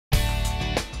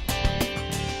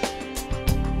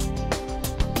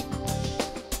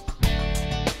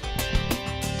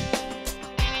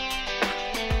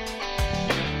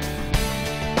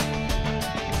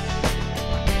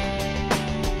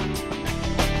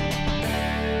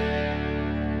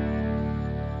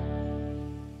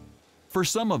For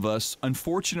some of us,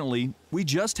 unfortunately, we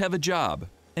just have a job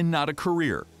and not a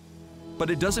career. But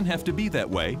it doesn't have to be that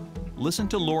way. Listen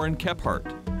to Lauren Kephart.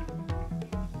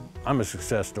 I'm a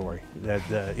success story that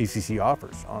ECC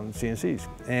offers on CNCs,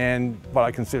 and what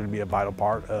I consider to be a vital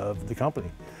part of the company,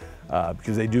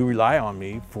 because they do rely on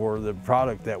me for the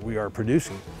product that we are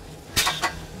producing.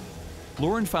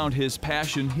 Lauren found his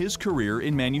passion, his career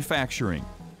in manufacturing.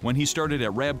 When he started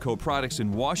at Rabco Products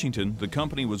in Washington, the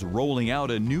company was rolling out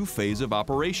a new phase of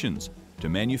operations to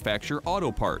manufacture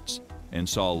auto parts, and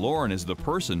saw Lauren as the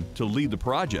person to lead the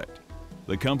project.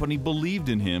 The company believed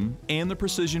in him and the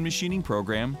precision machining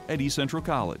program at East Central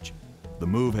College. The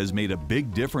move has made a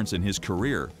big difference in his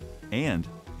career and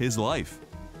his life.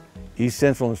 East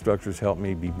Central instructors helped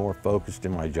me be more focused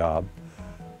in my job.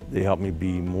 They helped me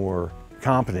be more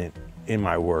competent in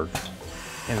my work.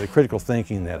 And the critical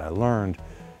thinking that I learned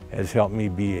has helped me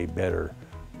be a better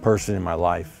person in my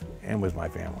life and with my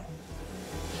family.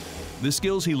 The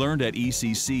skills he learned at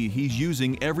ECC he's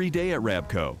using every day at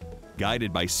Rabco,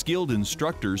 guided by skilled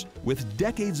instructors with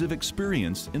decades of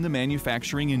experience in the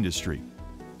manufacturing industry.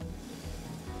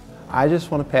 I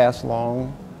just want to pass along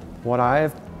what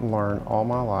I've learned all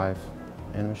my life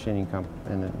in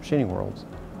the machining worlds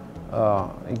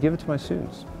and give it to my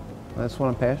students. That's what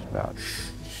I'm passionate about.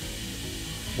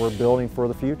 We're building for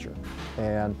the future,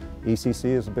 and ECC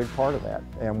is a big part of that,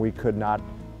 and we could not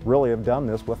really have done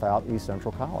this without East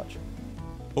Central College.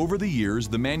 Over the years,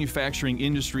 the manufacturing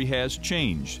industry has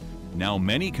changed. Now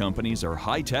many companies are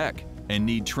high-tech and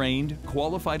need trained,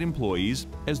 qualified employees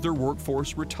as their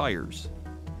workforce retires.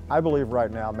 I believe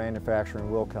right now manufacturing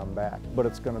will come back, but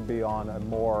it's going to be on a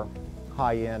more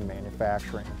high-end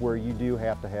manufacturing where you do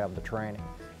have to have the training.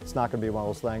 It's not going to be one of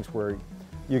those things where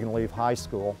you can leave high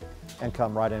school and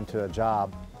come right into a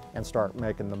job and start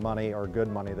making the money or good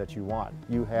money that you want.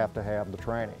 You have to have the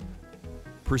training.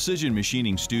 Precision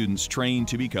machining students train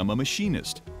to become a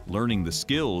machinist, learning the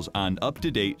skills on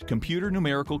up-to-date computer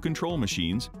numerical control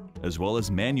machines, as well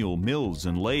as manual mills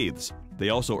and lathes. They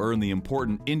also earn the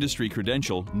important industry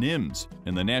credential NIMS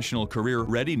and the National Career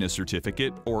Readiness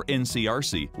Certificate, or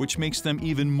NCRC, which makes them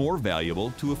even more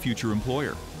valuable to a future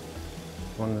employer.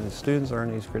 When the students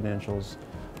earn these credentials,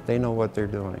 they know what they're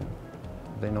doing.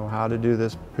 They know how to do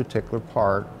this particular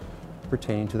part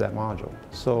pertaining to that module.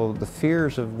 So the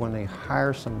fears of when they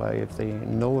hire somebody, if they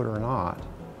know it or not,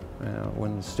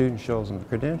 when the student shows them the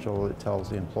credential, it tells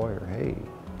the employer, hey,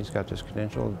 he's got this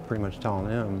credential, pretty much telling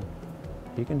him,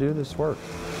 he can do this work.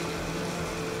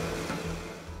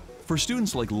 For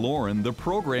students like Lauren, the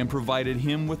program provided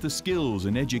him with the skills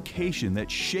and education that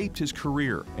shaped his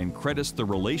career, and credits the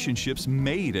relationships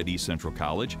made at East Central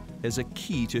College as a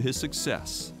key to his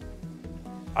success.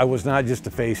 I was not just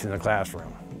a face in the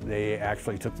classroom. They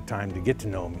actually took the time to get to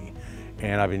know me,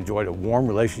 and I've enjoyed a warm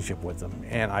relationship with them,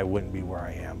 and I wouldn't be where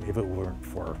I am if it weren't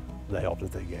for the help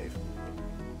that they gave.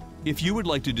 If you would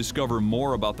like to discover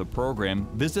more about the program,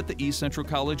 visit the East Central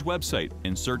College website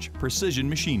and search Precision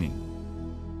Machining.